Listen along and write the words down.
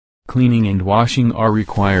Cleaning and washing are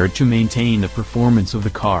required to maintain the performance of the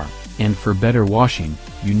car, and for better washing,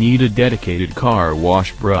 you need a dedicated car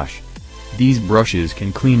wash brush. These brushes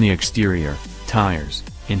can clean the exterior, tires,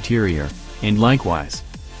 interior, and likewise.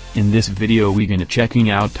 In this video we gonna checking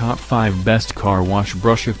out top 5 best car wash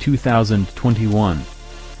brush of 2021.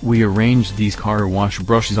 We arranged these car wash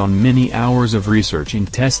brushes on many hours of research and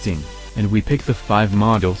testing, and we picked the 5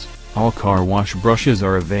 models. All car wash brushes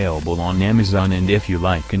are available on Amazon, and if you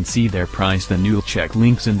like and see their price then you'll check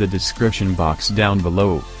links in the description box down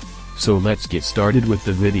below. So let's get started with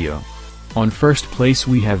the video. On first place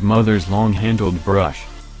we have Mother's long-handled brush.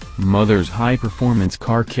 Mother's high-performance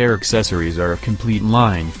car care accessories are a complete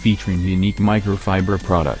line featuring unique microfiber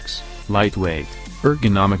products, lightweight,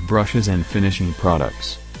 ergonomic brushes and finishing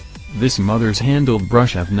products. This Mother's handled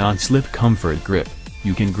brush have non-slip comfort grip,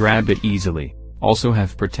 you can grab it easily. Also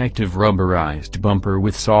have protective rubberized bumper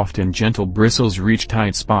with soft and gentle bristles reach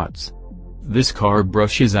tight spots. This car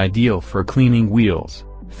brush is ideal for cleaning wheels,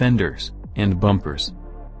 fenders, and bumpers.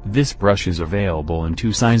 This brush is available in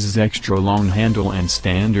 2 sizes: extra long handle and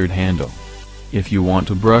standard handle. If you want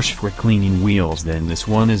to brush for cleaning wheels then this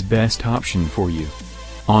one is best option for you.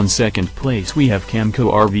 On second place we have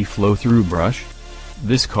Camco RV Flow-Through Brush.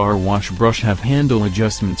 This car wash brush have handle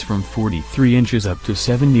adjustments from 43 inches up to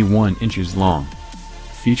 71 inches long.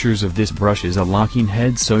 Features of this brush is a locking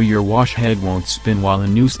head so your wash head won't spin while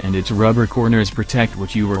in use, and its rubber corners protect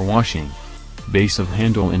what you are washing. Base of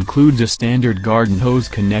handle includes a standard garden hose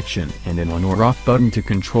connection and an on or off button to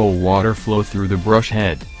control water flow through the brush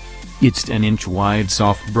head. Its 10-inch wide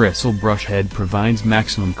soft bristle brush head provides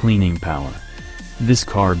maximum cleaning power. This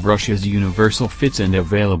car brush is universal fits and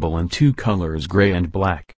available in 2 colors: gray and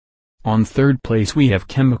black. On third place we have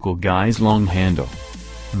Chemical Guy's long handle.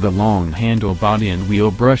 The long handle body and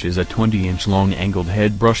wheel brush is a 20-inch long angled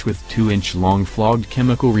head brush with 2-inch long flogged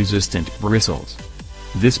chemical resistant bristles.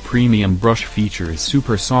 This premium brush features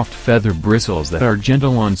super soft feather bristles that are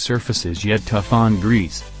gentle on surfaces yet tough on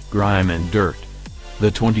grease, grime and dirt.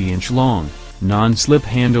 The 20-inch long, non-slip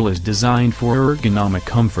handle is designed for ergonomic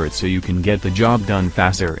comfort so you can get the job done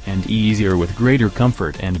faster and easier with greater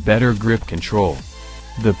comfort and better grip control.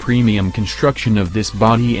 The premium construction of this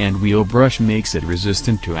body and wheel brush makes it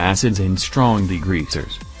resistant to acids and strong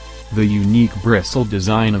degreasers. The unique bristle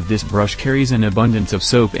design of this brush carries an abundance of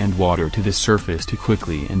soap and water to the surface to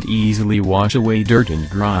quickly and easily wash away dirt and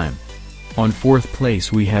grime. On fourth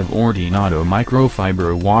place we have Ordinato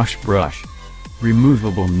microfiber wash brush.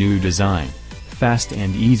 Removable new design, fast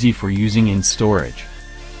and easy for using in storage.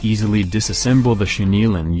 Easily disassemble the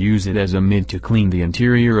chenille and use it as a mitt to clean the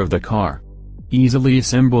interior of the car. Easily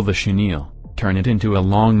assemble the chenille, turn it into a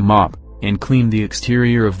long mop, and clean the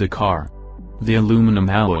exterior of the car. The aluminum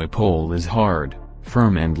alloy pole is hard,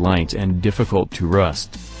 firm and light and difficult to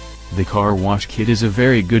rust. The car wash kit is a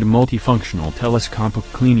very good multifunctional telescopic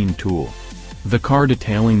cleaning tool. The car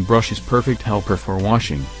detailing brush is perfect helper for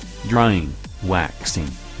washing, drying, waxing,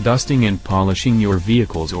 dusting and polishing your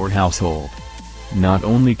vehicles or household. Not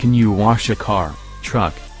only can you wash a car,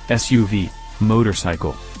 truck, SUV,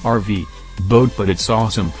 motorcycle, RV, boat, but it's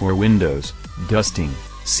awesome for windows, dusting,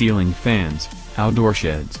 ceiling fans, outdoor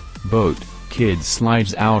sheds, boat, kids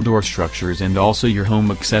slides, outdoor structures and also your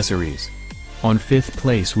home accessories. On fifth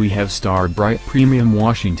place we have Star Bright Premium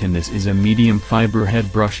Washington. This is a medium fiber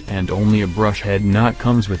head brush and only a brush head knot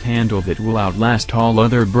comes with handle that will outlast all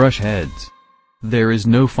other brush heads. There is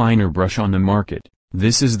no finer brush on the market.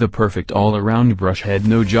 This is the perfect all-around brush head,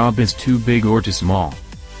 no job is too big or too small.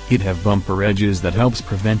 It have bumper edges that helps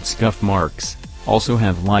prevent scuff marks, also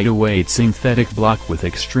have lightweight synthetic block with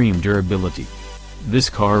extreme durability. This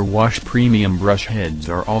car wash premium brush heads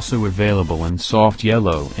are also available in soft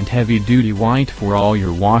yellow and heavy-duty white for all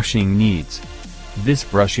your washing needs. This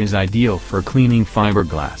brush is ideal for cleaning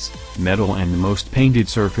fiberglass, metal and most painted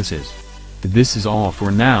surfaces. This is all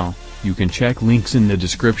for now. You can check links in the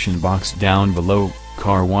description box down below.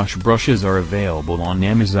 Car wash brushes are available on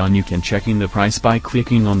Amazon. You can check in the price by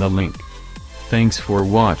clicking on the link. Thanks for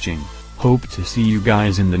watching. Hope to see you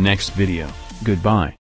guys in the next video. Goodbye.